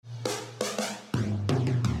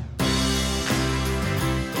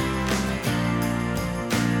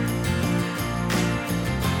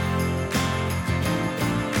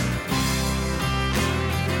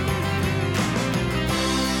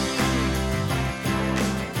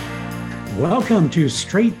Welcome to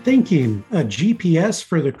Straight Thinking, a GPS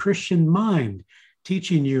for the Christian mind,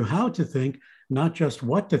 teaching you how to think, not just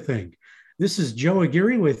what to think. This is Joe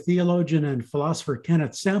Aguirre with theologian and philosopher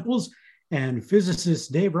Kenneth Samples and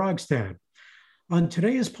physicist Dave Rogstad. On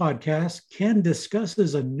today's podcast, Ken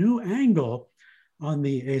discusses a new angle on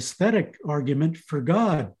the aesthetic argument for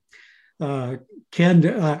God. Ken,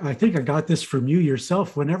 I think I got this from you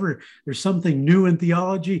yourself. Whenever there's something new in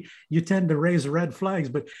theology, you tend to raise red flags,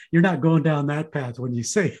 but you're not going down that path when you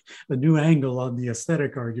say a new angle on the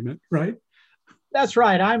aesthetic argument, right? That's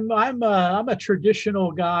right. I'm a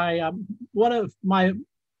traditional guy. One of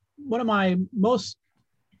my most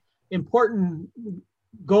important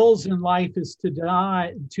goals in life is to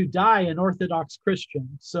die an Orthodox Christian.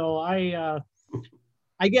 So I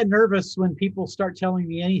get nervous when people start telling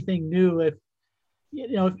me anything new.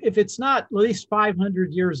 If it's not at least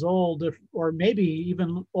 500 years old, or maybe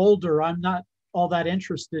even older, I'm not all that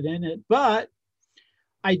interested in it. But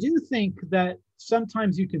I do think that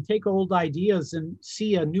sometimes you can take old ideas and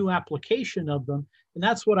see a new application of them, and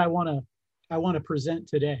that's what I want to present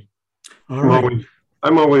today. All right.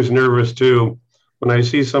 I'm always nervous too when I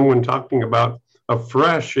see someone talking about a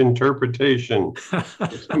fresh interpretation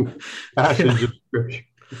of some passage of Scripture.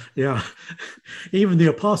 Yeah, even the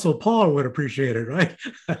Apostle Paul would appreciate it, right?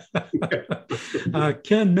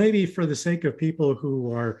 Ken, maybe for the sake of people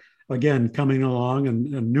who are, again, coming along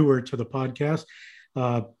and newer to the podcast,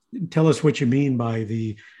 tell us what you mean by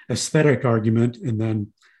the aesthetic argument and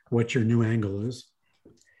then what your new angle is.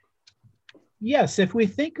 Yes, if we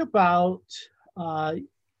think about, I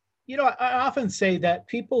often say that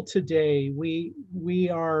people today, we've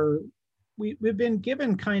been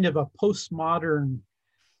given kind of a postmodern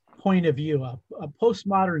point of view, a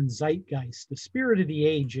postmodern zeitgeist, the spirit of the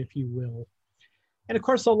age, if you will. And of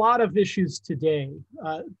course, a lot of issues today,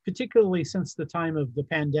 particularly since the time of the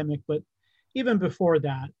pandemic, but even before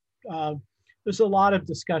that, there's a lot of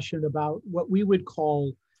discussion about what we would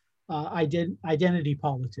call identity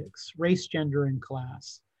politics, race, gender, and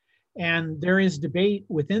class. And there is debate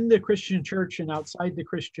within the Christian church and outside the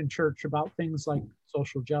Christian church about things like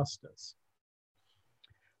social justice.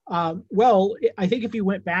 I think if you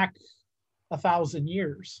went back 1,000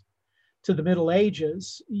 years to the Middle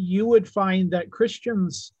Ages, you would find that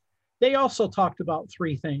Christians, they also talked about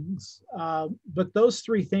three things, but those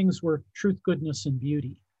three things were truth, goodness, and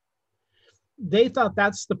beauty. They thought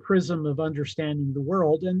that's the prism of understanding the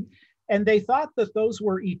world, and they thought that those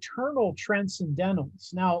were eternal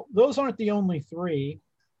transcendentals. Now, those aren't the only three.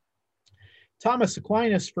 Thomas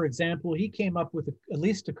Aquinas, for example, he came up with at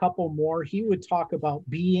least a couple more. He would talk about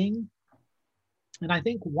being, and I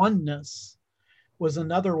think oneness was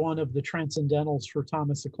another one of the transcendentals for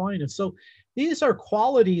Thomas Aquinas. So these are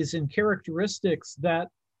qualities and characteristics that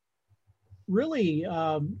really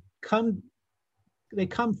come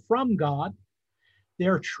from God.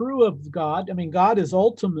 They're true of God. I mean, God is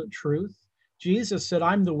ultimate truth. Jesus said,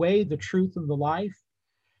 "I'm the way, the truth, and the life."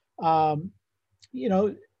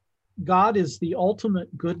 God is the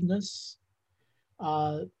ultimate goodness,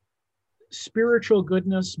 spiritual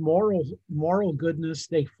goodness, moral goodness.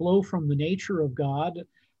 They flow from the nature of God.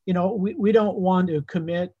 We don't want to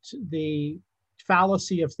commit the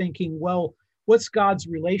fallacy of thinking, well, what's God's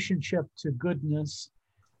relationship to goodness?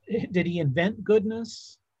 Did he invent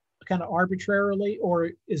goodness kind of arbitrarily, or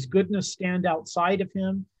is goodness stand outside of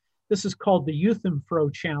him? This is called the Euthyphro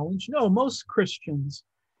challenge. No, most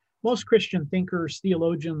Christian thinkers,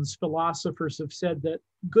 theologians, philosophers have said that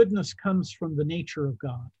goodness comes from the nature of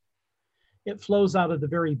God. It flows out of the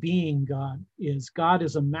very being God is. God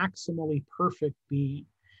is a maximally perfect being.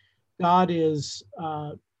 God is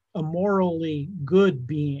a morally good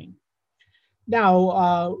being.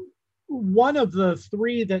 Now, one of the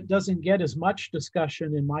three that doesn't get as much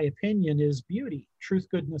discussion, in my opinion, is beauty, truth,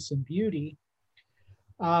 goodness, and beauty.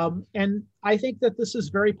 And I think that this is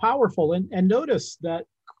very powerful. And notice that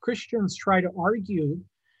Christians try to argue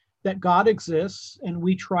that God exists, and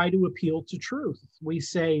we try to appeal to truth. We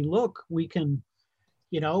say, look, we can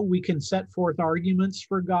set forth arguments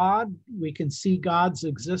for God. We can see God's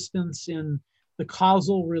existence in the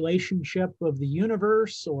causal relationship of the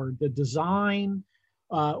universe or the design,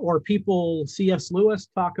 or people, C.S. Lewis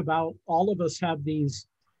talk about all of us have these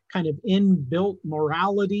kind of inbuilt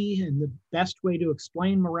morality, and the best way to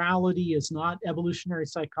explain morality is not evolutionary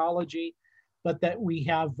psychology, but that we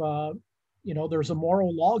have, there's a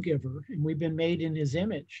moral lawgiver, and we've been made in his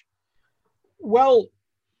image. Well,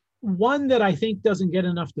 one that I think doesn't get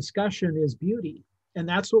enough discussion is beauty. And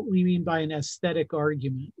that's what we mean by an aesthetic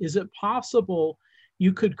argument. Is it possible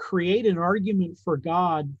you could create an argument for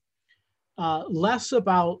God less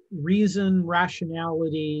about reason,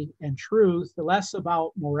 rationality, and truth, less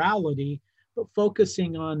about morality, but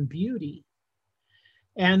focusing on beauty.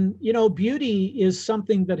 And, beauty is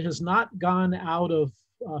something that has not gone out of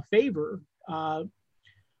favor.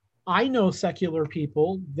 I know secular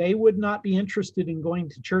people, they would not be interested in going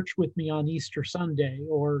to church with me on Easter Sunday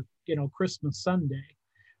or, Christmas Sunday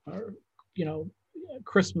or,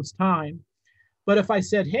 Christmas time. But if I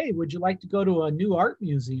said, hey, would you like to go to a new art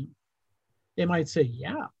museum? They might say,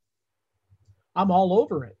 yeah, I'm all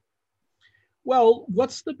over it. Well,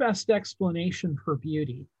 what's the best explanation for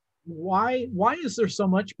beauty? Why is there so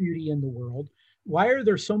much beauty in the world? Why are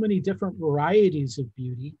there so many different varieties of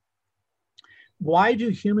beauty? Why do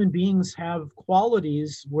human beings have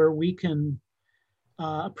qualities where we can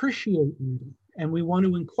appreciate beauty and we want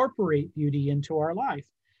to incorporate beauty into our life?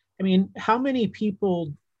 I mean, how many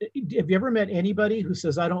people, have you ever met anybody who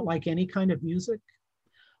says, I don't like any kind of music?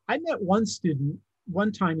 I met one student,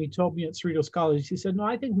 one time he told me at Cerritos College, he said, no,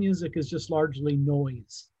 I think music is just largely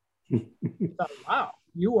noise. I thought, wow,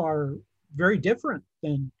 you are very different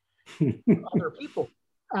than other people.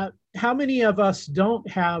 How many of us don't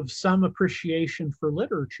have some appreciation for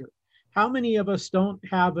literature? How many of us don't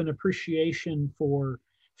have an appreciation for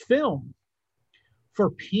film,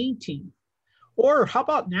 for painting, or how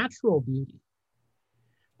about natural beauty?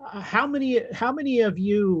 How many of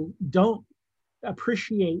you don't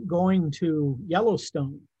appreciate going to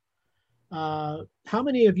Yellowstone? How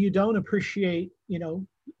many of you don't appreciate,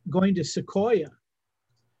 going to Sequoia?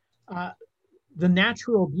 The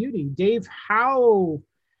natural beauty. Dave, how,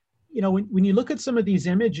 when you look at some of these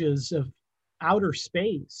images of outer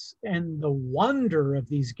space and the wonder of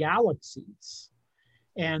these galaxies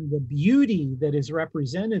and the beauty that is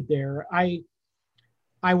represented there,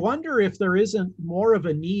 I wonder if there isn't more of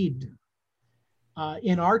a need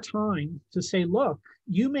in our time to say, look,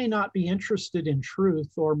 you may not be interested in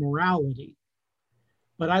truth or morality,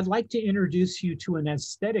 but I'd like to introduce you to an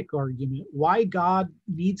aesthetic argument, why God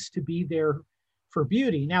needs to be there for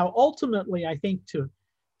beauty. Now, ultimately, I think to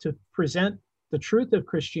present the truth of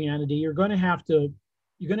Christianity, you're going to have to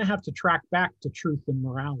track back to truth and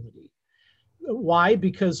morality. Why?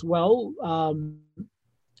 Because,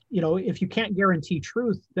 if you can't guarantee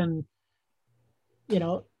truth, then,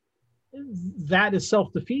 that is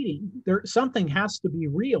self-defeating. Something has to be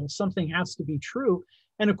real, something has to be true.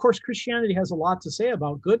 And of course, Christianity has a lot to say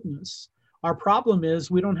about goodness. Our problem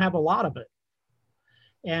is we don't have a lot of it.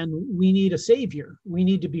 And we need a savior. We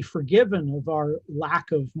need to be forgiven of our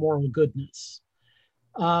lack of moral goodness.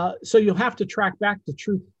 So you'll have to track back to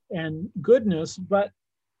truth and goodness, but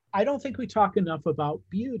I don't think we talk enough about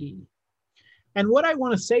beauty. And what I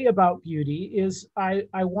want to say about beauty is I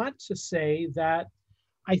want to say that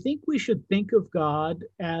I think we should think of God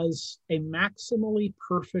as a maximally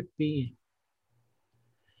perfect being.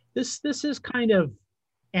 This is kind of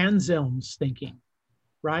Anselm's thinking,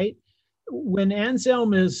 right? When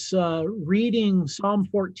Anselm is reading Psalm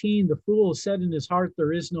 14, the fool has said in his heart,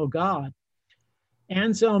 there is no God.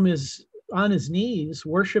 Anselm is on his knees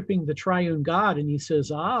worshiping the triune God, and he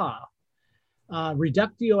says,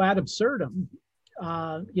 reductio ad absurdum.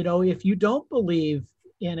 If you don't believe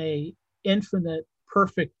in a infinite,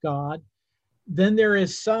 perfect God, then there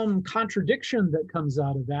is some contradiction that comes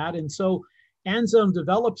out of that. And so Anselm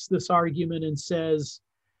develops this argument and says,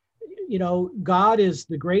 God is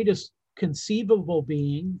the greatest conceivable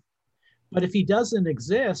being, but if he doesn't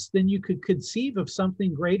exist, then you could conceive of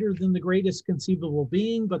something greater than the greatest conceivable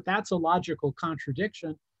being, but that's a logical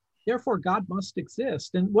contradiction. Therefore, God must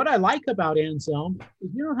exist. And what I like about Anselm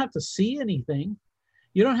is you don't have to see anything.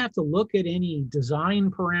 You don't have to look at any design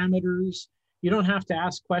parameters. You don't have to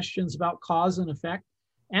ask questions about cause and effect.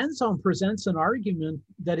 Anselm presents an argument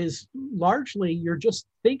that is largely you're just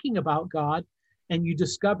thinking about God and you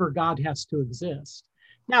discover God has to exist.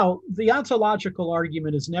 Now, the ontological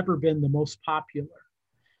argument has never been the most popular.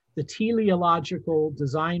 The teleological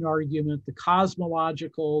design argument, the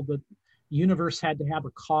cosmological, the universe had to have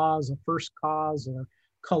a cause, a first cause, or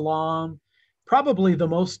kalam. Probably the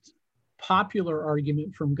most popular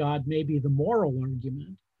argument from God may be the moral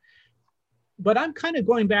argument. But I'm kind of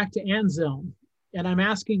going back to Anselm, and I'm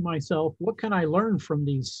asking myself, what can I learn from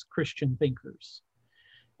these Christian thinkers?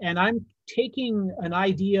 And I'm taking an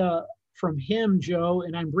idea from him, Joe,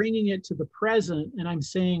 and I'm bringing it to the present, and I'm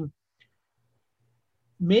saying,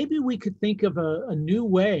 maybe we could think of a new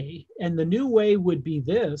way, and the new way would be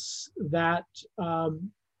this, that,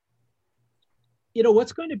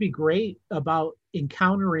 what's going to be great about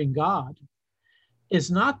encountering God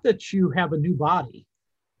is not that you have a new body,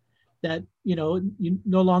 that, you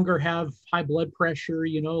no longer have high blood pressure,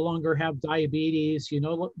 you no longer have diabetes, you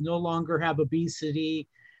no longer have obesity,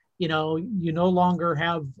 you no longer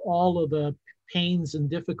have all of the pains and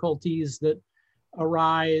difficulties that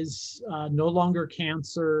arise, no longer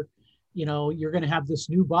cancer. You're going to have this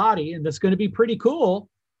new body, and that's going to be pretty cool.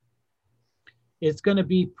 It's going to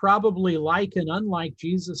be probably like and unlike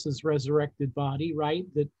Jesus's resurrected body, right?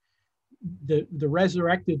 That the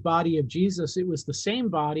resurrected body of Jesus, it was the same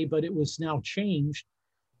body, but it was now changed.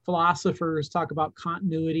 Philosophers talk about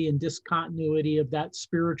continuity and discontinuity of that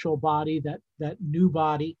spiritual body, that new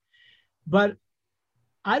body. But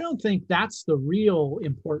I don't think that's the real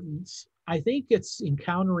importance. I think it's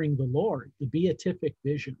encountering the Lord, the beatific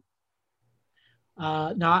vision.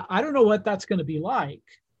 Now, I don't know what that's going to be like,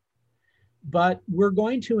 but we're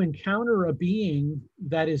going to encounter a being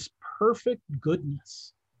that is perfect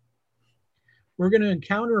goodness. We're going to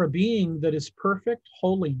encounter a being that is perfect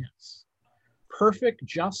holiness, perfect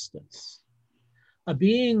justice, a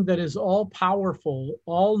being that is all powerful,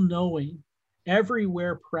 all knowing,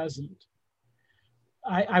 everywhere present.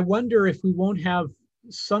 I wonder if we won't have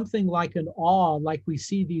something like an awe, like we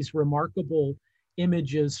see these remarkable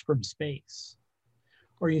images from space,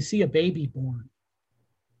 or you see a baby born,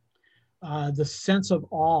 the sense of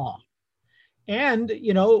awe. And,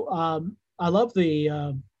 I love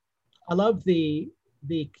the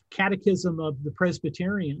catechism of the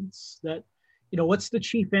Presbyterians that, what's the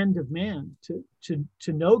chief end of man? To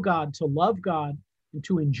know God, to love God, and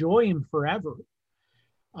to enjoy him forever.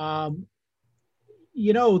 I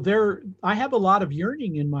have a lot of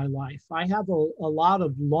yearning in my life. I have a lot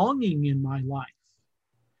of longing in my life.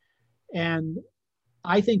 And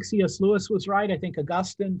I think C.S. Lewis was right. I think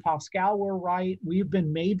Augustine, Pascal were right. We've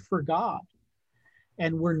been made for God.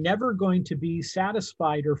 And we're never going to be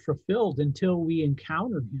satisfied or fulfilled until we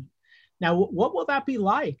encounter him. Now, what will that be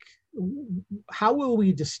like? How will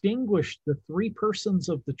we distinguish the three persons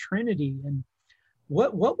of the Trinity? And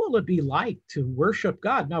what will it be like to worship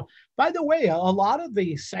God? Now, by the way, a lot of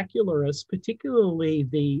the secularists, particularly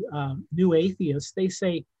the new atheists, they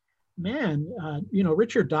say, man,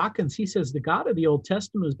 Richard Dawkins, he says the God of the Old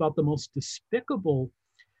Testament is about the most despicable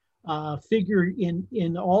figure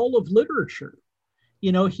in all of literature.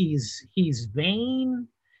 He's vain,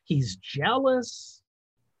 he's jealous.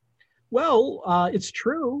 Well, it's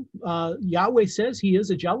true. Yahweh says he is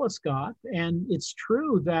a jealous God, and it's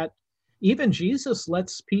true that even Jesus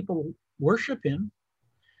lets people worship him.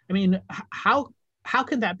 I mean, how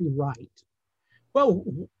can that be right? Well,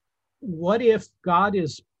 what if God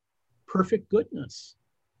is perfect goodness?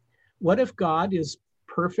 What if God is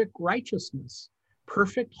perfect righteousness,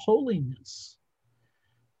 perfect holiness,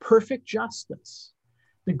 perfect justice,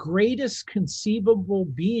 the greatest conceivable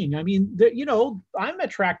being? I mean, I'm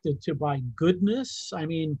attracted to by goodness. I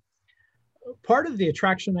mean, part of the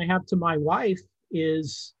attraction I have to my wife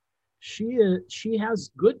is she has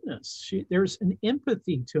goodness. There's an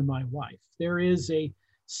empathy to my wife. There is a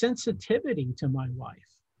sensitivity to my wife.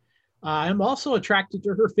 I'm also attracted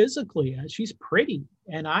to her physically. She's pretty,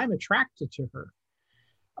 and I'm attracted to her.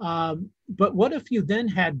 But what if you then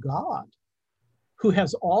had God, who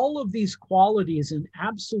has all of these qualities in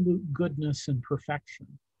absolute goodness and perfection?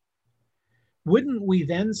 Wouldn't we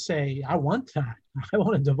then say, I want that. I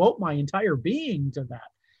want to devote my entire being to that.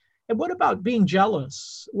 And what about being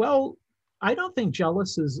jealous? Well, I don't think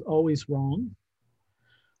jealous is always wrong.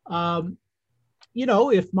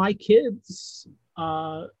 If my kids,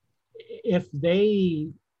 if they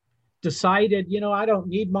decided, I don't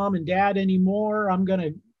need mom and dad anymore, I'm going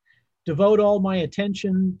to devote all my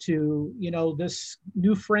attention to, this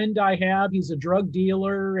new friend I have. He's a drug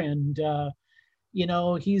dealer, and,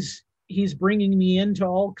 he's bringing me into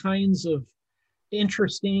all kinds of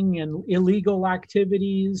interesting and illegal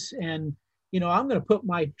activities, and I'm going to put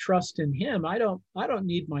my trust in him. I don't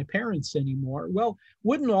need my parents anymore. Well,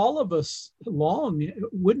 wouldn't all of us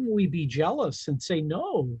wouldn't we be jealous and say,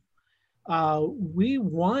 no, we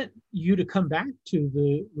want you to come back to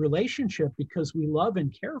the relationship because we love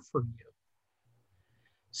and care for you?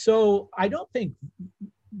 So I don't think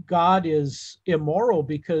God is immoral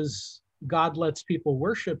because God lets people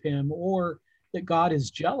worship him, or that God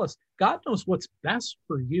is jealous. God knows what's best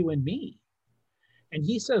for you and me. And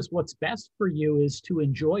he says what's best for you is to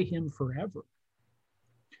enjoy him forever.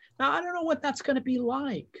 Now, I don't know what that's going to be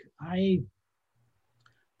like. I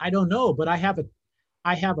don't know, but I have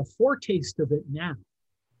a foretaste of it now.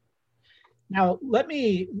 Now, let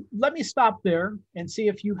me stop there and see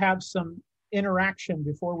if you have some interaction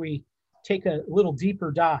before we take a little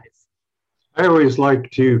deeper dive. I always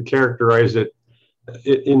like to characterize it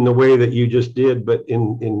in the way that you just did, but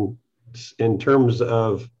in terms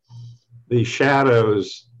of the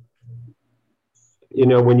shadows, you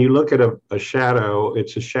know, when you look at a shadow,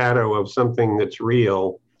 it's a shadow of something that's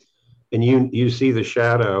real, and you see the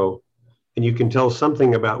shadow and you can tell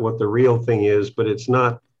something about what the real thing is, but it's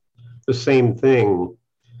not the same thing.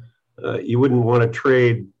 You wouldn't want to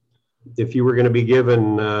trade if you were going to be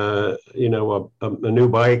given, you know, a new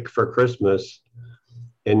bike for Christmas,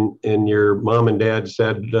 and your mom and dad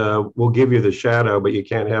said, "We'll give you the shadow, but you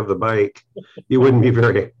can't have the bike." You wouldn't be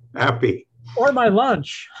very happy. Or my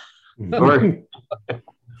lunch. Or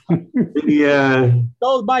yeah.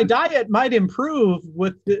 So my diet might improve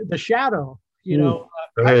with the shadow. You know,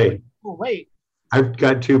 right. Wait. I've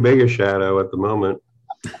got too big a shadow at the moment.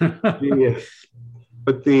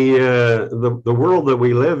 But the world that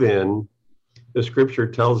we live in, the scripture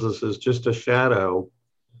tells us, is just a shadow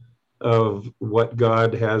of what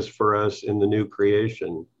God has for us in the new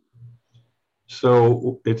creation.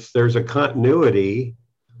 So there's a continuity,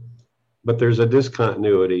 but there's a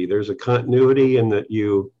discontinuity. There's a continuity in that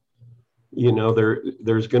you know,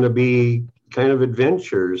 there's going to be kind of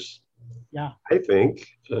adventures. Yeah, I think,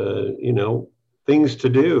 you know, things to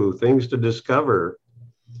do, things to discover,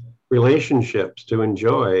 relationships to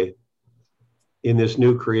enjoy in this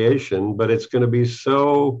new creation, but it's going to be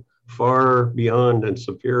so far beyond and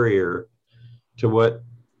superior to what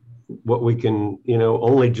we can, you know,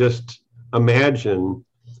 only just imagine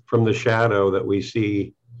from the shadow that we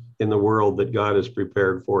see in the world that God has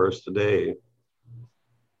prepared for us today.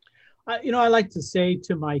 You know, I like to say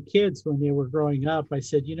to my kids when they were growing up, I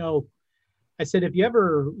said, you know, if you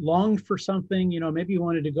ever longed for something, you know, maybe you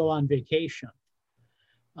wanted to go on vacation,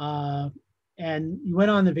 and you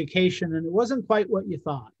went on the vacation and it wasn't quite what you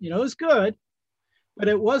thought. You know, it was good, but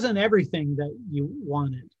it wasn't everything that you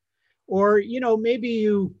wanted. Or, you know, maybe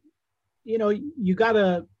you got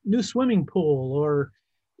a new swimming pool, or,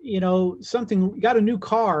 you know, something, you got a new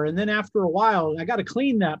car. And then after a while, I got to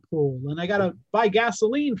clean that pool and I got to buy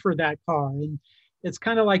gasoline for that car. And it's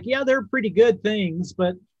kind of like, yeah, they're pretty good things,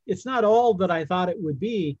 but it's not all that I thought it would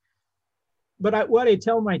be. But what I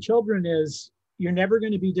tell my children is, you're never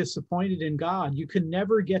going to be disappointed in God. You can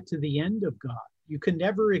never get to the end of God. You can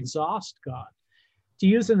never exhaust God. To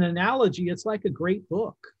use an analogy, it's like a great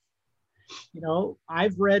book. You know,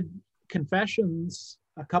 I've read Confessions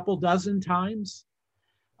a couple dozen times.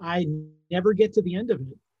 I never get to the end of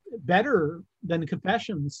it. Better than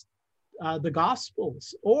Confessions, the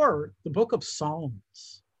Gospels, or the book of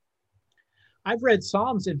Psalms. I've read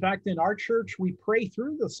Psalms. In fact, in our church, we pray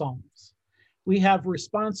through the Psalms. We have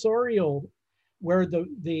responsorial, where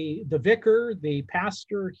the vicar, the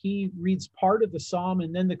pastor, he reads part of the psalm,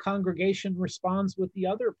 and then the congregation responds with the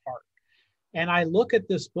other part. And I look at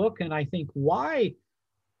this book and I think, why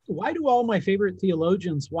do all my favorite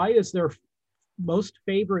theologians, why is their most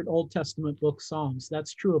favorite Old Testament book Psalms?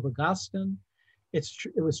 That's true of Augustine. It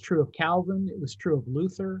was true of Calvin. It was true of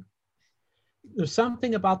Luther. There's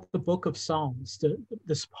something about the book of Psalms,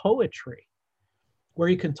 this poetry, where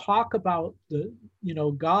you can talk about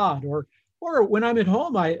God. Or when I'm at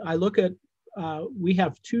home, I look at, we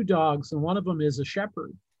have two dogs, and one of them is a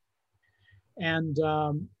shepherd. And,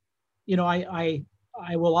 you know, I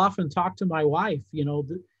will often talk to my wife, you know,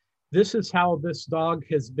 this is how this dog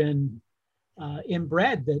has been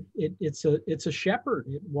inbred, that it's a shepherd.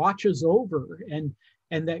 It watches over, and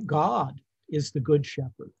that God is the good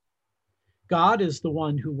shepherd. God is the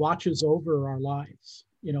one who watches over our lives.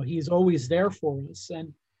 You know, he's always there for us.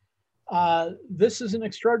 And this is an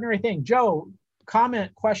extraordinary thing. Joe,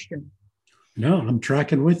 comment, question? No, I'm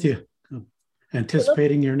tracking with you. I'm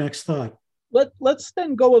anticipating your next thought. Let's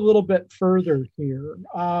then go a little bit further here.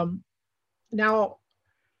 Now,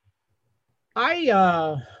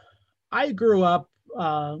 I grew up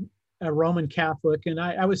a Roman Catholic, and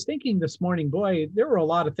I was thinking this morning, boy, there were a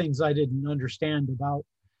lot of things I didn't understand about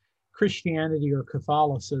Christianity or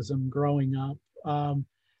Catholicism growing up.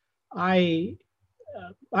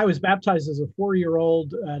 I was baptized as a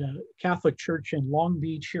 4-year-old at a Catholic church in Long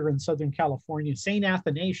Beach here in Southern California, St.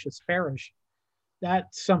 Athanasius Parish.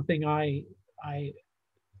 That's something I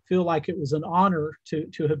feel like it was an honor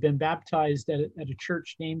to have been baptized at a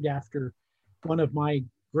church named after one of my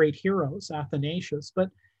great heroes, Athanasius. But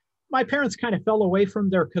my parents kind of fell away from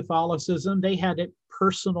their Catholicism. They had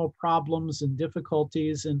personal problems and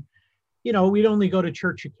difficulties, and you know, we'd only go to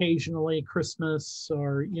church occasionally, Christmas,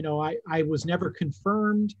 or, you know, I was never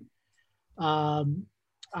confirmed.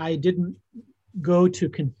 I didn't go to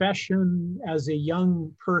confession as a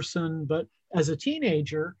young person, but as a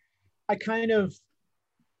teenager, I kind of,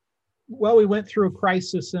 we went through a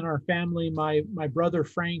crisis in our family. My brother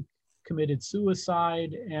Frank committed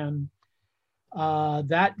suicide, and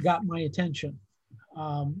that got my attention.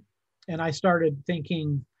 And I started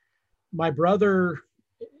thinking, my brother,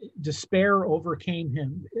 despair overcame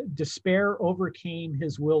him. Despair overcame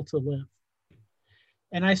his will to live.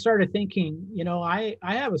 And I started thinking, I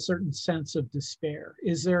have a certain sense of despair.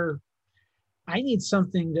 I need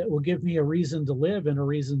something that will give me a reason to live and a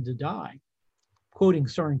reason to die. Quoting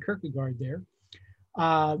Soren Kierkegaard there.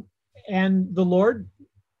 And the Lord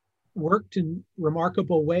worked in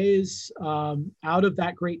remarkable ways. Out of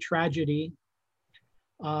that great tragedy,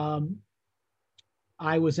 I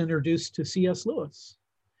was introduced to C.S. Lewis.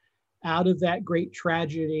 Out of that great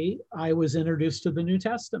tragedy, I was introduced to the New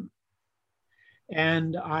Testament.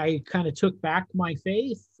 And I kind of took back my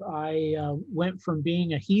faith. I went from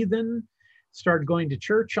being a heathen, started going to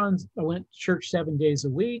church. I went to church 7 days a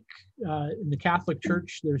week. In the Catholic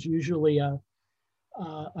Church, there's usually a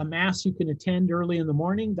mass you can attend early in the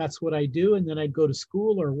morning. That's what I do. And then I'd go to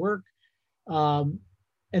school or work. And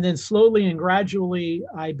then slowly and gradually,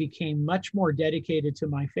 I became much more dedicated to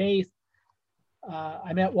my faith.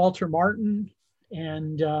 I met Walter Martin,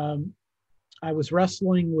 and I was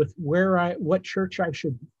wrestling with what church I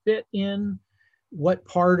should fit in, what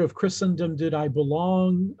part of Christendom did I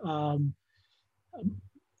belong.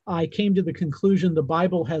 I came to the conclusion the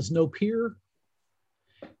Bible has no peer.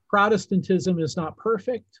 Protestantism is not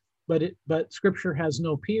perfect, but Scripture has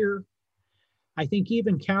no peer. I think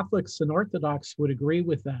even Catholics and Orthodox would agree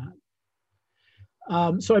with that.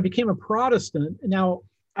 So I became a Protestant. Now,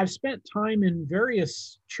 I've spent time in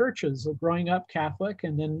various churches, growing up Catholic,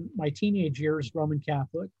 and then my teenage years Roman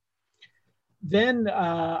Catholic. Then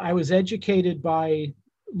I was educated by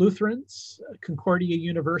Lutherans, Concordia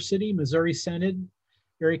University, Missouri Synod,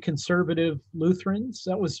 very conservative Lutherans.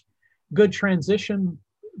 That was good transition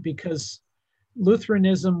because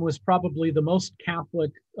Lutheranism was probably the most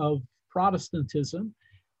Catholic of Protestantism.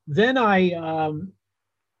 Then I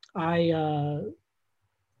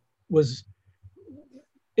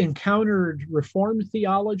encountered Reformed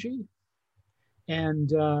theology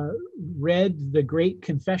and read the great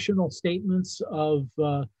confessional statements of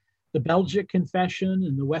the Belgic Confession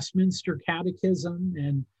and the Westminster Catechism,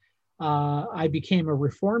 and I became a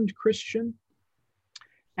Reformed Christian.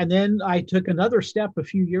 And then I took another step a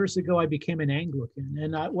few years ago. I became an Anglican.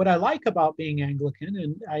 And what I like about being Anglican,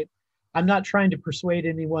 and I'm not trying to persuade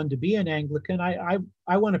anyone to be an Anglican.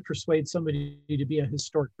 I want to persuade somebody to be a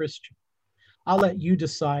historic Christian. I'll let you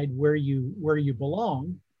decide where you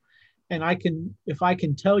belong. And if I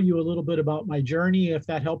can tell you a little bit about my journey, if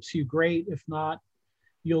that helps you, great. If not,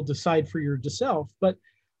 you'll decide for yourself. But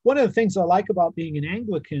one of the things I like about being an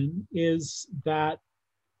Anglican is that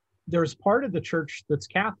there's part of the church that's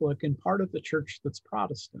Catholic and part of the church that's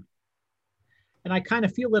Protestant. And I kind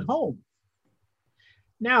of feel at home.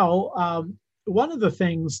 Now, one of the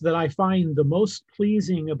things that I find the most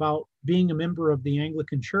pleasing about being a member of the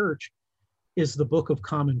Anglican Church is the Book of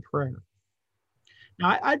Common Prayer.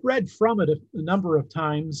 Now, I'd read from it a number of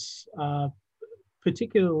times,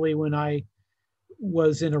 particularly when I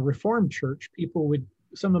was in a Reformed church.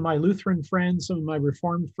 Some of my Lutheran friends, some of my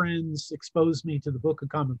Reformed friends exposed me to the Book of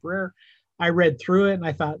Common Prayer. I read through it and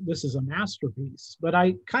I thought, this is a masterpiece, but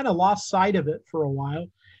I kind of lost sight of it for a while.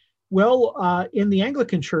 Well, in the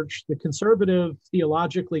Anglican Church, the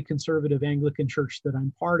theologically conservative Anglican Church that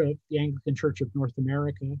I'm part of, the Anglican Church of North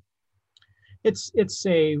America, it's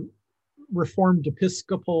a Reformed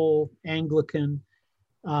Episcopal Anglican.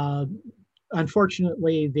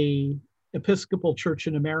 Unfortunately, the Episcopal Church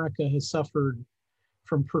in America has suffered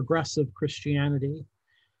from progressive Christianity,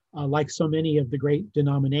 like so many of the great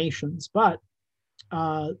denominations. But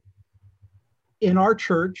in our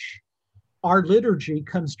church, our liturgy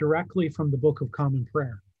comes directly from the Book of Common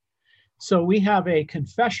Prayer. So we have a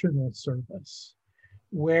confessional service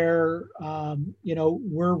where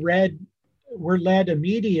we're led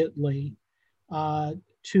immediately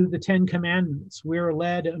to the Ten Commandments. We're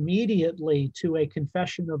led immediately to a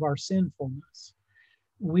confession of our sinfulness.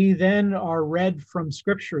 We then are read from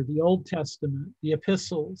Scripture, the Old Testament, the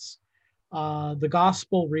epistles, the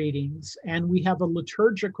gospel readings, and we have a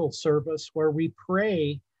liturgical service where we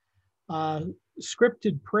pray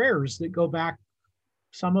scripted prayers that go back,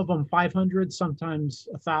 some of them 500, sometimes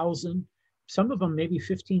 1,000, some of them maybe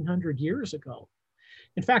 1,500 years ago.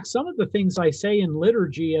 In fact, some of the things I say in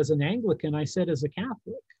liturgy as an Anglican, I said as a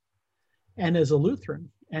Catholic and as a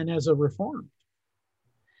Lutheran and as a Reformed.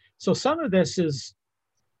 So some of this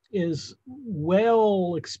is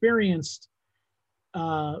well experienced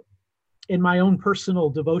in my own personal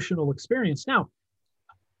devotional experience. Now,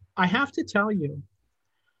 I have to tell you,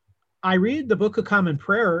 I read the Book of Common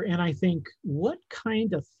Prayer and I think, what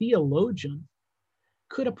kind of theologian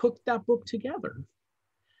could have put that book together?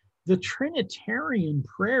 the Trinitarian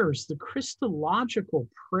prayers, the Christological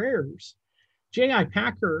prayers. J.I.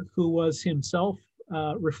 Packer, who was himself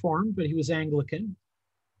Reformed, but he was Anglican,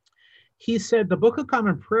 he said the Book of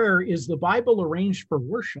Common Prayer is the Bible arranged for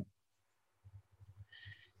worship.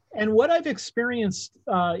 And what I've experienced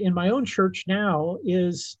in my own church now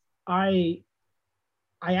is I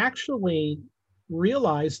actually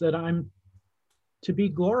realize that I'm to be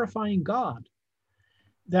glorifying God,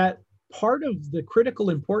 that part of the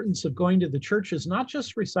critical importance of going to the church is not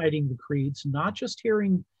just reciting the creeds, not just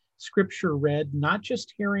hearing scripture read, not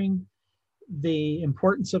just hearing the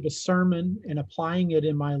importance of a sermon and applying it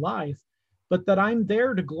in my life, but that I'm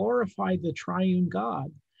there to glorify the triune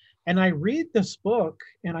God. And I read this book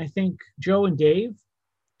and I think, Joe and Dave,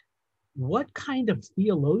 what kind of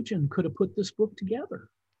theologian could have put this book together?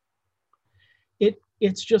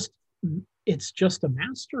 It's just a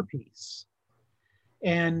masterpiece.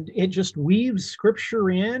 And it just weaves scripture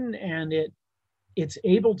in, and it's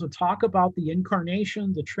able to talk about the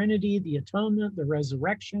incarnation, the Trinity, the atonement, the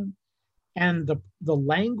resurrection, and the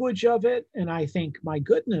language of it. And I think, my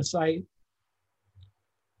goodness, I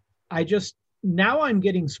just, now I'm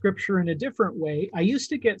getting scripture in a different way. I used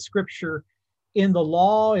to get scripture in the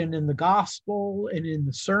law and in the gospel and in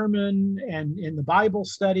the sermon and in the Bible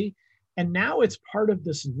study. And now it's part of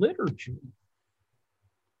this liturgy.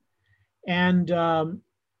 And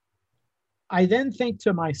I then think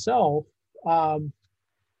to myself, how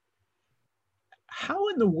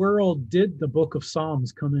in the world did the book of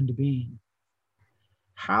Psalms come into being?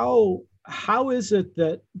 How is it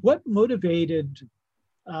that, what motivated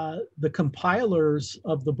the compilers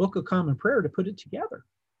of the Book of Common Prayer to put it together?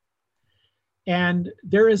 And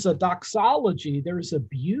there is a doxology, there is a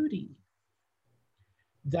beauty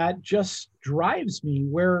that just drives me,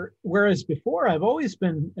 whereas before I've always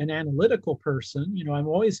been an analytical person. You know, I'm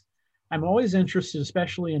always interested,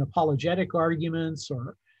 especially in apologetic arguments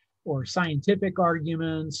or scientific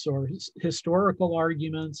arguments or historical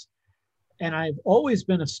arguments. And I've always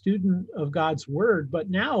been a student of God's word,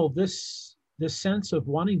 but now this sense of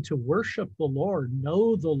wanting to worship the Lord,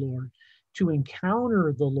 know the Lord, to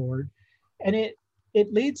encounter the Lord. And it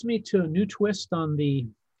leads me to a new twist on the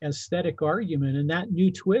aesthetic argument. And that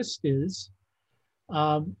new twist is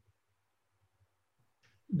that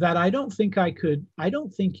I don't think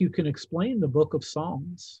you can explain the book of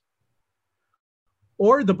Psalms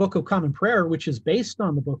or the Book of Common Prayer, which is based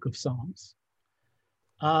on the book of Psalms,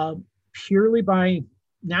 purely by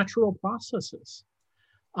natural processes.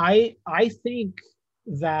 I think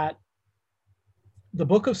that the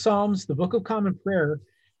book of Psalms, the Book of Common Prayer,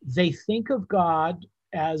 they think of God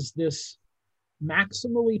as this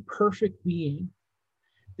maximally perfect being,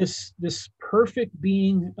 this perfect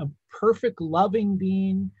being, a perfect loving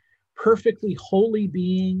being, perfectly holy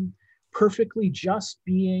being, perfectly just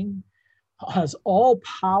being, has all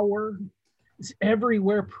power, is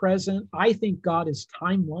everywhere present. I think God is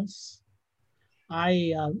timeless.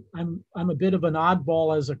 I'm a bit of an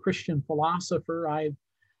oddball as a Christian philosopher.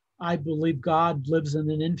 I believe God lives in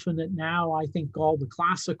an infinite now. I think all the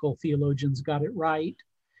classical theologians got it right.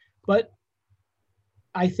 But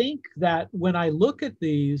I think that when I look at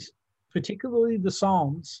these, particularly the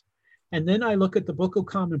Psalms, and then I look at the Book of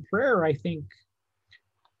Common Prayer, I think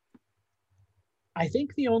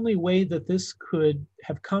the only way that this could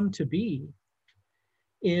have come to be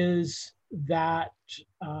is that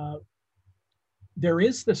there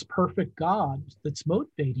is this perfect God that's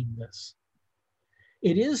motivating this.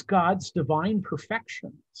 It is God's divine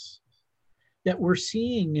perfections that we're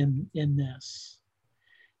seeing in this.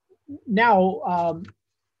 Now,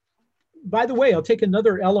 by the way, I'll take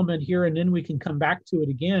another element here and then we can come back to it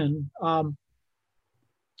again. I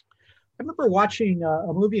remember watching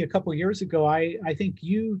a movie a couple of years ago. I think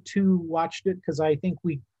you two watched it because I think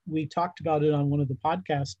we talked about it on one of the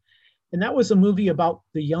podcasts. And that was a movie about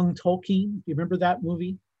the young Tolkien. Do you remember that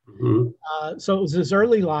movie? Mm-hmm. So it was his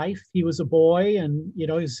early life. He was a boy and, you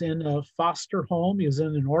know, he's in a foster home. He was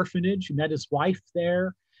in an orphanage. He met his wife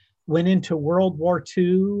there, went into World War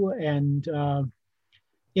II. And,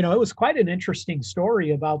 you know, it was quite an interesting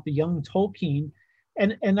story about the young Tolkien.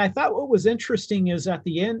 And I thought what was interesting is at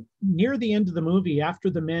the end, near the end of the movie, after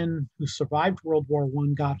the men who survived World War I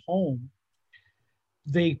got home,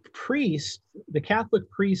 the priest, the Catholic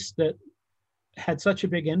priest that had such a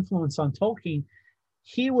big influence on Tolkien,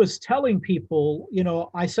 he was telling people, you know,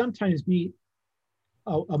 I sometimes meet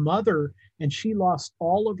a mother and she lost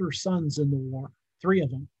all of her sons in the war, 3 of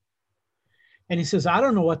them. And he says, I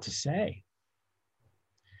don't know what to say.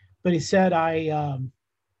 But he said, I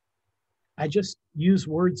just use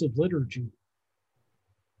words of liturgy.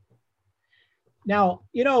 Now,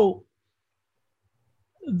 you know,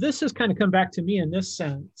 this has kind of come back to me in this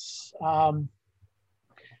sense.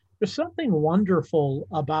 There's something wonderful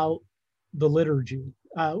about the liturgy.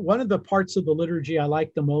 One of the parts of the liturgy I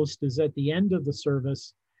like the most is at the end of the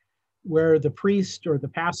service, where the priest or the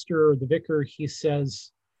pastor or the vicar, he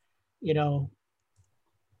says, go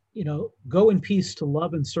in peace to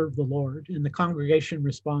love and serve the Lord. And the congregation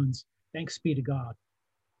responds, thanks be to God.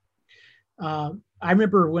 I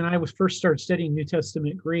remember when I was first started studying New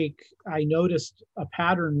Testament Greek, I noticed a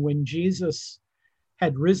pattern when Jesus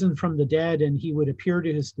had risen from the dead and he would appear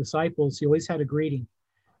to his disciples. He always had a greeting,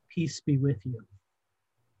 peace be with you.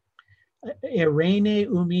 Eirene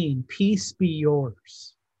umin, peace be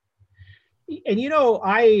yours. And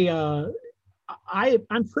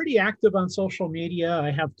I'm pretty active on social media. I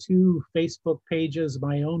have 2 Facebook pages,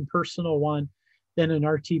 my own personal one, then an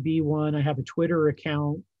RTB one. I have a Twitter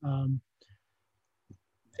account.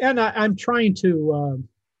 And I'm trying to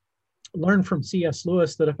learn from C.S.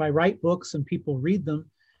 Lewis that if I write books and people read them,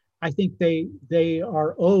 I think they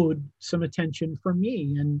are owed some attention from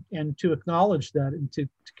me, and to acknowledge that and to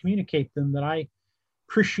communicate them that I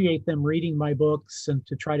appreciate them reading my books and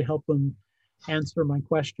to try to help them answer my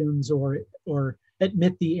questions or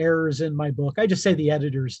admit the errors in my book. I just say the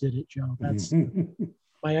editors did it, Joe. That's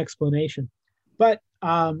my explanation. But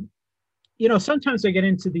sometimes I get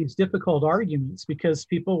into these difficult arguments because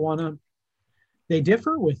people they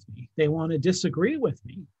differ with me. They want to disagree with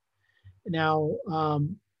me. Now,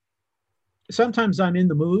 sometimes I'm in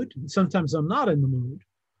the mood, and sometimes I'm not in the mood.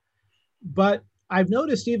 But I've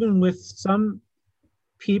noticed even with some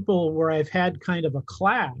people where I've had kind of a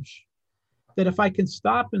clash, that if I can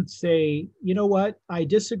stop and say, you know what, I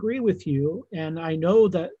disagree with you, and I know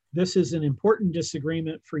that this is an important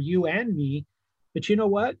disagreement for you and me, but you know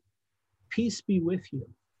what? Peace be with you.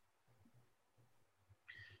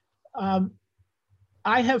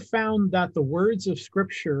 I have found that the words of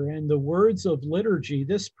Scripture and the words of liturgy,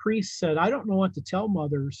 this priest said, I don't know what to tell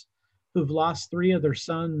mothers who've lost 3 of their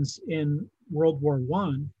sons in World War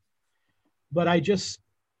I, but I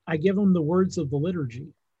give them the words of the liturgy.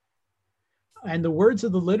 And the words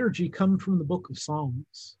of the liturgy come from the book of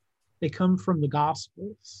Psalms. They come from the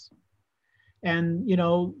Gospels. And,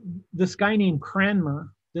 this guy named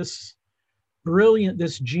Cranmer, this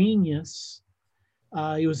genius,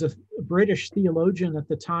 he was a British theologian at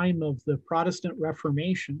the time of the Protestant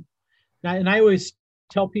Reformation. And I always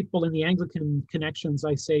tell people in the Anglican connections,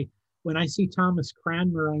 I say, when I see Thomas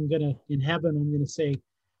Cranmer, in heaven, I'm going to say,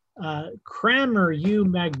 Cranmer, you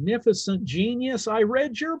magnificent genius, I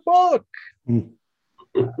read your book.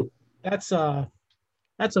 That's a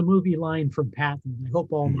movie line from Patton. I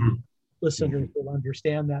hope all my listeners will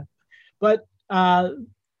understand that. But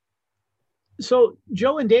so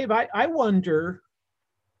Joe and Dave, I wonder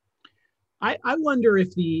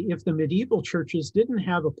if the medieval churches didn't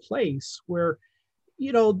have a place where,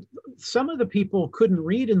 some of the people couldn't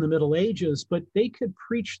read in the Middle Ages, but they could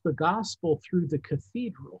preach the gospel through the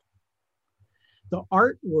cathedral. The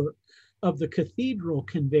artwork of the cathedral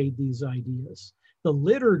conveyed these ideas. The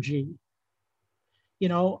liturgy,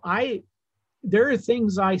 there are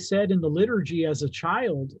things I said in the liturgy as a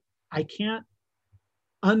child, I can't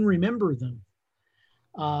unremember them.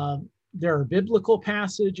 There are biblical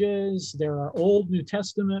passages, there are Old New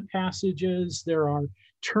Testament passages, there are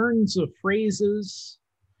turns of phrases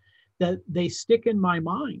that they stick in my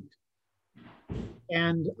mind.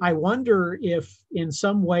 And I wonder if in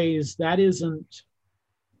some ways that isn't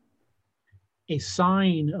a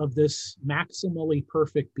sign of this maximally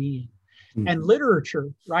perfect being. And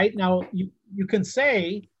literature, right? Now, you can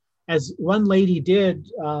say, as one lady did,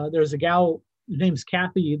 there's a gal, her name's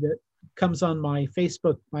Kathy, that comes on my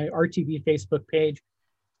RTV Facebook page.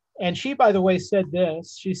 And she, by the way, said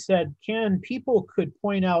this. She said, Ken, people could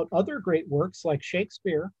point out other great works like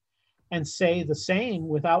Shakespeare and say the same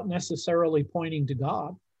without necessarily pointing to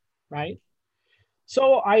God, right?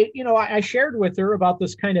 So I shared with her about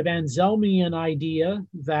this kind of Anselmian idea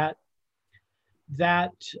that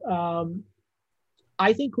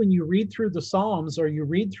I think when you read through the Psalms or you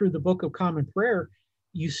read through the Book of Common Prayer,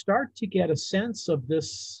 you start to get a sense of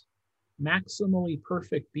this maximally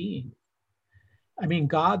perfect being. I mean,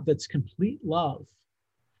 God that's complete love.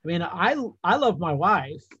 I mean, I love my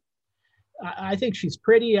wife. I think she's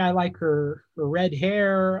pretty. I like her red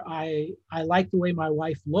hair. I like the way my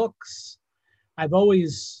wife looks. I've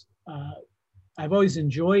always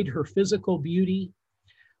enjoyed her physical beauty,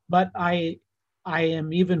 but I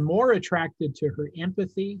am even more attracted to her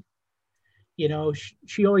empathy.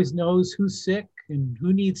 She always knows who's sick and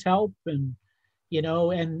who needs help, and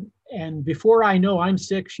and before I know I'm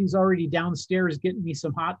sick, she's already downstairs getting me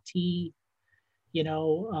some hot tea.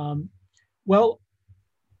 Well,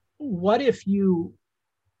 what if you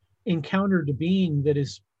encountered a being that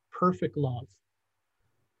is perfect love,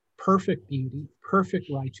 perfect beauty, perfect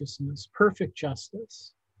righteousness, perfect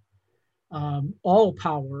justice, all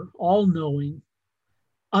power, all knowing,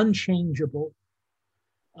 unchangeable,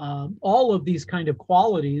 all of these kind of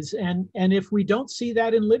qualities. And if we don't see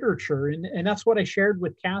that in literature, and that's what I shared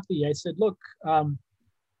with Kathy, I said, look, I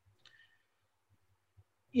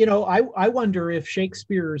wonder if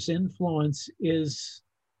Shakespeare's influence is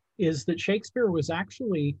that Shakespeare was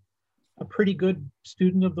actually a pretty good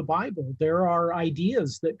student of the Bible. There are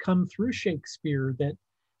ideas that come through Shakespeare that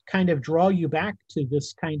kind of draw you back to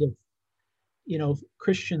this kind of,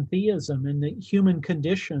 Christian theism and the human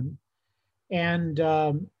condition. And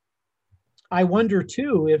I wonder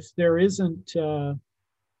too if there isn't.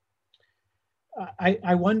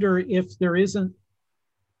 I wonder if there isn't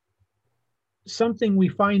something we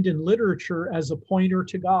find in literature as a pointer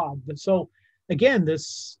to God. So again,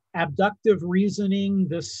 this abductive reasoning,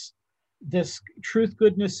 this truth,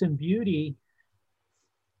 goodness, and beauty.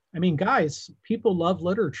 I mean, guys, people love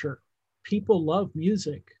literature. People love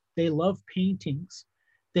music. They love paintings.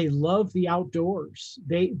 They love the outdoors.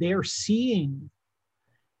 They're seeing,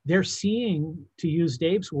 to use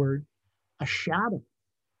Dave's word, a shadow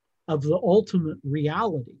of the ultimate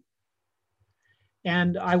reality.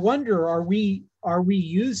 And I wonder, are we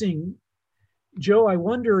using, Joe, I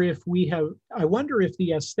wonder if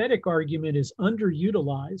the aesthetic argument is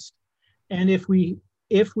underutilized, and if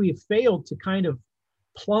we've failed to kind of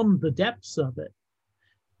plumb the depths of it.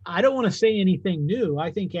 I don't want to say anything new. I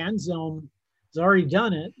think Anselm has already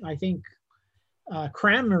done it. I think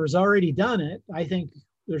Cranmer has already done it. I think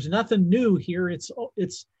there's nothing new here. It's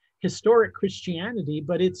historic Christianity,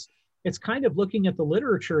 but it's kind of looking at the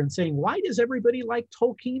literature and saying, why does everybody like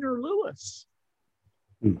Tolkien or Lewis?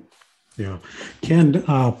 Yeah. Ken,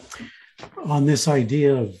 on this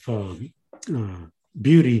idea of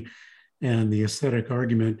beauty and the aesthetic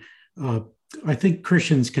argument, I think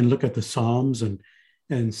Christians can look at the Psalms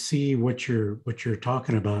and see what you're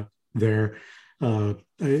talking about there. I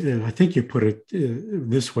think you put it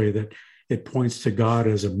this way, that it points to God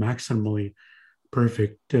as a maximally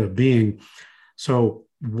perfect being. So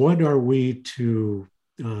what are we to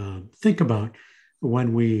think about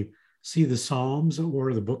when we see the Psalms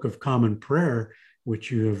or the Book of Common Prayer,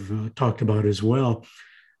 which you have talked about as well?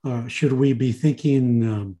 Should we be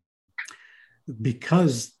thinking,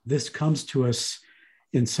 because this comes to us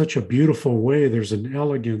in such a beautiful way, there's an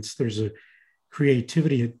elegance, there's a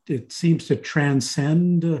creativity, it seems to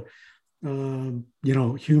transcend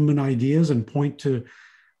human ideas and point to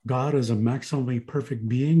God as a maximally perfect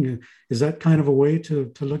being? Is that kind of a way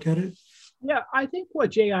to look at it? Yeah, I think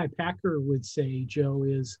what J.I. Packer would say, Joe,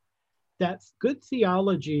 is that good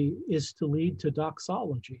theology is to lead to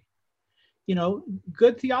doxology.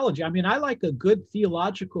 Good theology. I mean, I like a good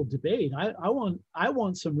theological debate. I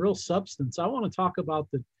want some real substance. I want to talk about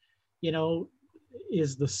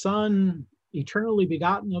is the Son eternally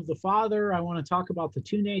begotten of the Father? I want to talk about the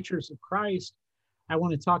two natures of Christ. I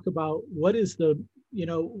want to talk about what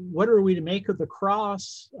are we to make of the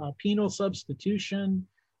cross, penal substitution?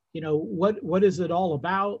 What is it all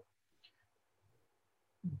about?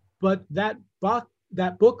 But that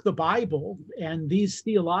book, the Bible, and these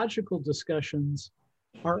theological discussions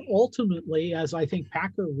are ultimately, as I think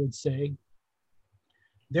Packer would say,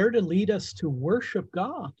 they're to lead us to worship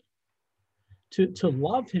God, to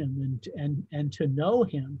love Him and to know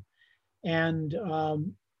Him. And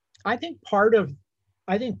I think part of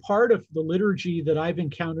the liturgy that I've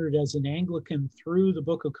encountered as an Anglican through the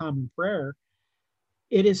Book of Common Prayer,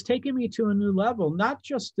 it has taken me to a new level, not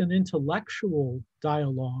just an intellectual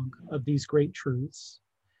dialogue of these great truths,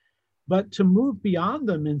 but to move beyond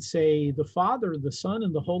them and say the Father, the Son,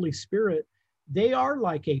 and the Holy Spirit, they are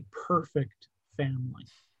like a perfect family.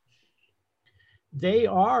 They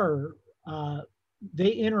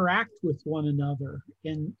interact with one another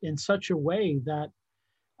in such a way that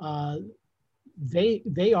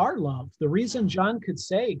they are love. The reason John could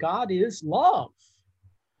say God is love,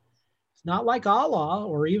 it's not like Allah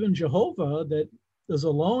or even Jehovah that is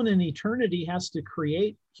alone in eternity, has to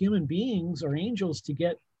create human beings or angels to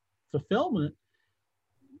get fulfillment.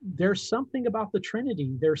 There's something about the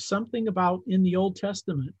Trinity. There's something about, in the Old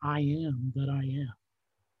Testament, I am that I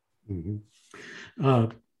am.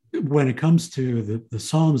 Mm-hmm. When it comes to the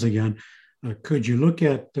Psalms again, could you look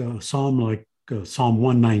at a psalm like Psalm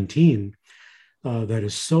 119 that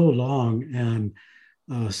is so long, and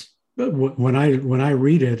when I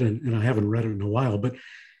read it, and I haven't read it in a while, but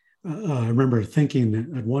I remember thinking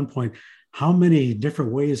at one point, how many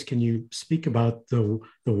different ways can you speak about the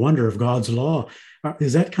wonder of God's law?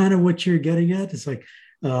 Is that kind of what you're getting at? It's like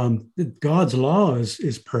God's law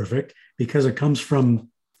is perfect because it comes from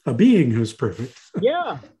a being who's perfect.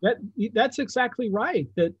 Yeah, that's exactly right.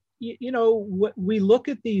 That we look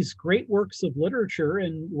at these great works of literature,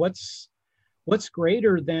 and what's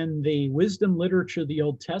greater than the wisdom literature, the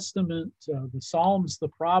Old Testament, the Psalms, the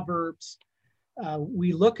Proverbs.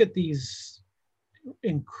 We look at these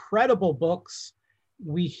incredible books.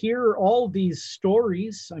 We hear all these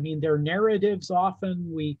stories. I mean, they're narratives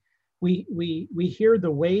often. We hear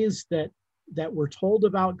the ways that we're told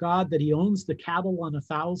about God, that he owns the cattle on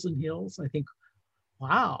 1,000 hills. I think,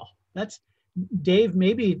 wow, that's, Dave,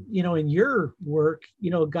 maybe, in your work,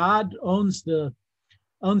 God owns the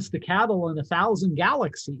cattle in 1,000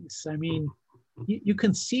 galaxies. I mean, you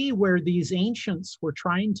can see where these ancients were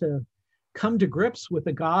trying to come to grips with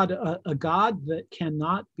a God that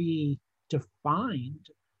cannot be defined,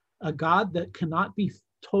 a God that cannot be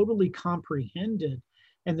totally comprehended.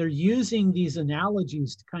 And they're using these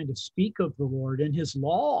analogies to kind of speak of the Lord and his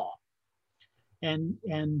law. And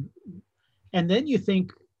then you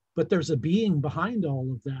think, but there's a being behind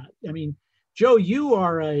all of that. I mean, Joe, you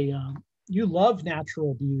are you love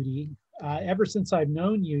natural beauty. Ever since I've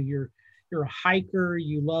known you, you're a hiker.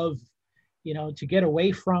 You love, to get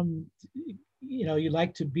away from, you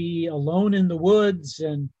like to be alone in the woods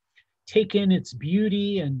and take in its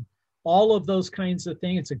beauty and all of those kinds of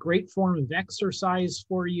things. It's a great form of exercise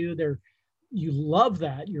for you. You love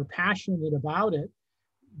that. You're passionate about it.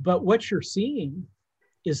 But what you're seeing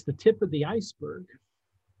is the tip of the iceberg.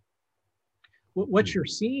 What you're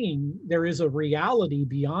seeing, there is a reality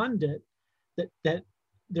beyond it that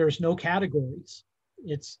there's no categories.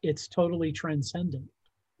 It's totally transcendent.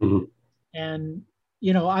 Mm-hmm. And,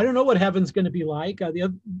 I don't know what heaven's going to be like. I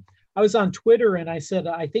was on Twitter and I said,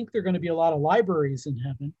 I think there are going to be a lot of libraries in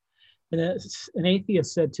heaven. And an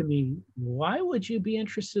atheist said to me, why would you be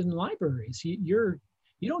interested in libraries? You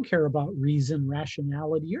don't care about reason,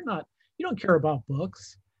 rationality. You don't care about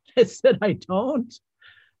books. I said, I don't.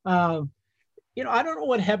 I don't know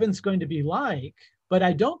what heaven's going to be like, but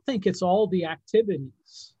I don't think it's all the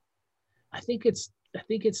activities. I think it's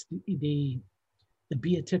the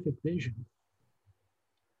beatific vision.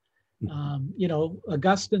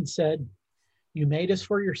 Augustine said, you made us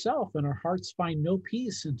for yourself, and our hearts find no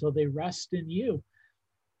peace until they rest in you.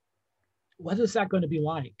 What is that going to be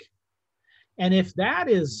like? And if that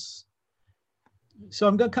is, so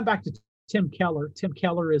I'm going to come back to Tim Keller. Tim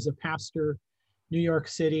Keller is a pastor, New York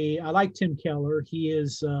City. I like Tim Keller. He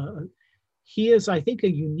is, I think, a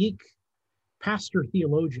unique pastor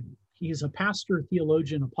theologian. He's a pastor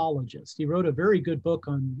theologian apologist. He wrote a very good book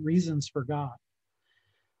on reasons for God.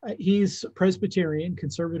 He's Presbyterian,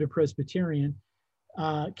 conservative Presbyterian.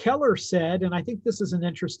 Keller said, and I think this is an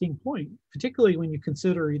interesting point, particularly when you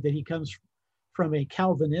consider that he comes from a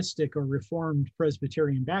Calvinistic or Reformed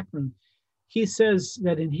Presbyterian background. He says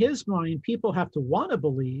that in his mind, people have to want to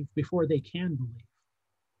believe before they can believe.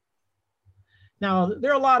 Now, there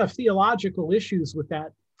are a lot of theological issues with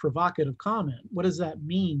that provocative comment. What does that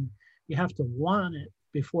mean? You have to want it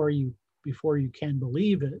before you can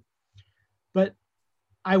believe it. But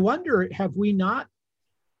I wonder, have we not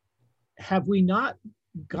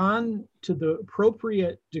gone to the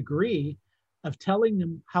appropriate degree of telling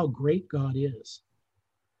them how great God is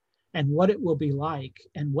and what it will be like,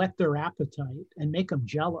 and whet their appetite and make them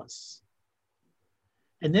jealous,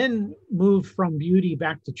 and then move from beauty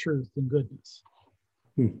back to truth and goodness?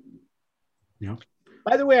 Yeah.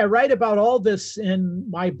 By the way, I write about all this in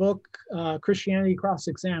my book, Christianity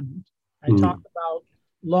Cross-Examined. I talk about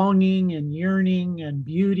longing and yearning and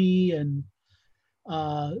beauty, and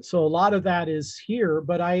so a lot of that is here.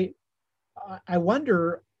 But I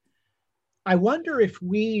wonder if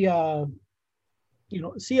we,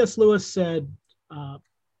 C.S. Lewis said,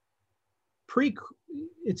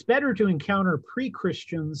 it's better to encounter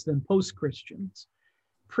pre-Christians than post-Christians.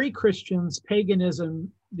 Pre-Christians,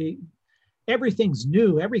 paganism, everything's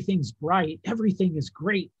new, everything's bright, everything is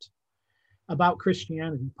great about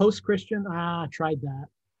Christianity. Post-Christian, tried that.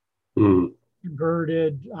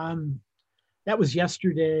 Converted, that was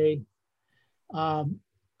yesterday.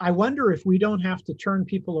 I wonder if we don't have to turn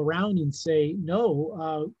people around and say,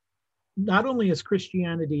 no, not only is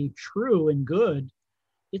Christianity true and good,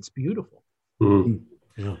 it's beautiful.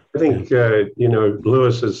 Yeah. I think,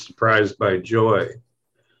 Lewis is surprised by joy.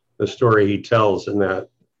 The story he tells in that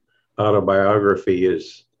autobiography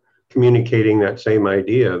is communicating that same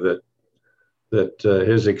idea that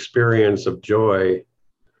his experience of joy,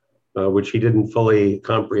 which he didn't fully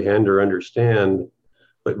comprehend or understand,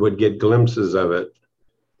 but would get glimpses of it.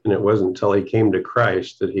 And it wasn't until he came to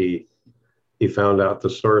Christ that he found out the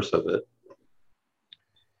source of it.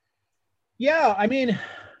 Yeah, I mean,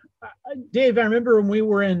 Dave, I remember when we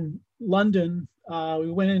were in London,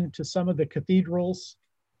 we went into some of the cathedrals,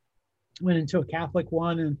 went into a Catholic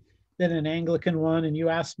one and then an Anglican one, and you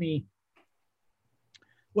asked me,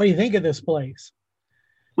 what do you think of this place?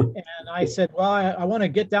 And I said, well, I want to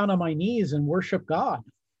get down on my knees and worship God.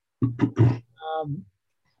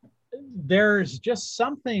 There's just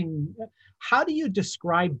something, how do you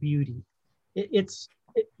describe beauty? It's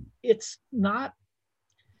not,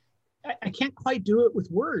 I can't quite do it with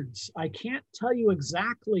words. I can't tell you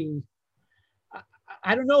exactly.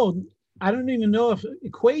 I don't know. I don't even know if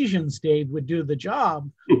equations, Dave, would do the job.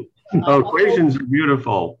 Equations are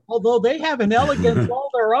beautiful. Although they have an elegance all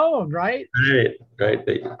their own, right? Right.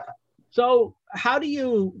 So how do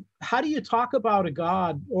you talk about a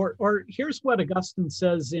God? Or here's what Augustine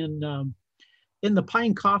says in the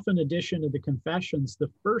Pine Coffin edition of the Confessions. The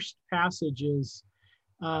first passage is,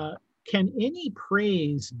 can any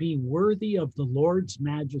praise be worthy of the Lord's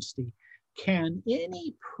majesty? Can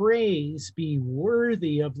any praise be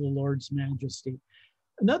worthy of the Lord's majesty?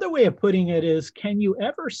 Another way of putting it is, can you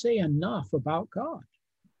ever say enough about God?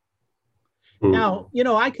 Now,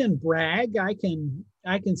 I can brag. I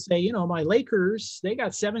can say, my Lakers, they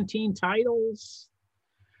got 17 titles.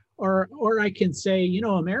 Or I can say,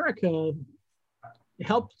 America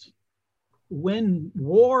helped win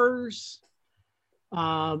wars.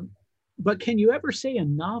 But can you ever say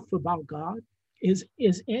enough about God? Is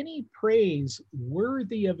any praise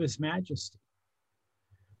worthy of his majesty?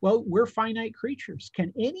 Well, we're finite creatures.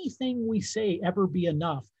 Can anything we say ever be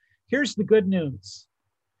enough? Here's the good news.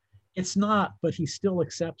 It's not, but he still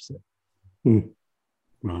accepts it.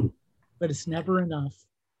 Well, but it's never enough.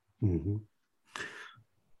 Mm-hmm.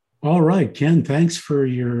 All right, Ken, thanks for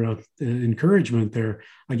your encouragement there.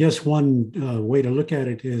 I guess one way to look at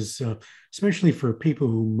it is, especially for people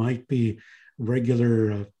who might be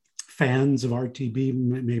regular fans of RTB,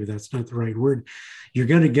 maybe that's not the right word, you're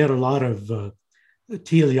going to get a lot of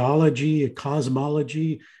teleology,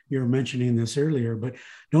 cosmology. You were mentioning this earlier, but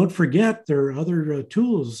don't forget there are other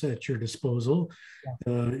tools at your disposal,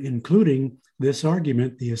 including this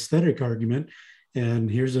argument, the aesthetic argument.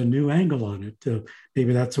 And here's a new angle on it.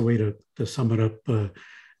 Maybe that's a way to sum it up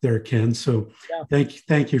there, Ken. So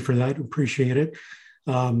thank you for that. Appreciate it.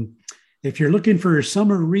 If you're looking for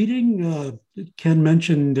summer reading, Ken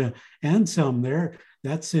mentioned Anselm there.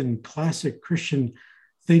 That's in Classic Christian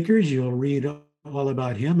Thinkers. You'll read all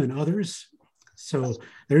about him and others. So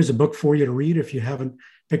there's a book for you to read if you haven't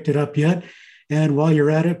picked it up yet. And while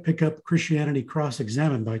you're at it, pick up Christianity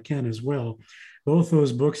Cross-Examined by Ken as well. Both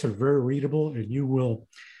those books are very readable, and you will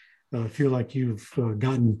feel like you've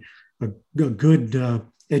gotten a good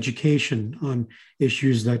education on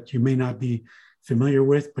issues that you may not be familiar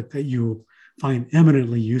with, but that you find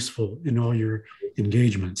eminently useful in all your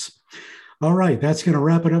engagements. All right, that's going to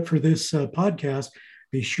wrap it up for this podcast.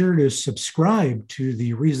 Be sure to subscribe to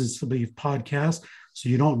the Reasons to Believe podcast so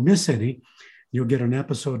you don't miss any. You'll get an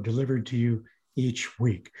episode delivered to you each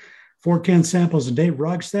week. For Ken Samples and Dave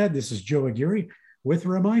Rogstad, this is Joe Aguirre with a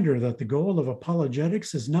reminder that the goal of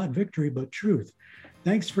apologetics is not victory, but truth.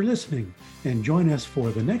 Thanks for listening, and join us for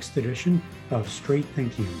the next edition of Straight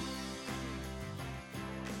Thinking.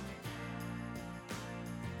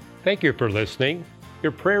 Thank you for listening.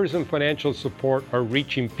 Your prayers and financial support are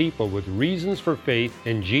reaching people with reasons for faith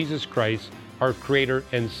in Jesus Christ, our Creator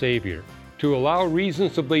and Savior. To allow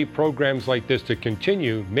Reasons to Believe programs like this to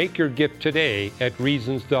continue, make your gift today at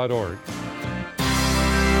reasons.org.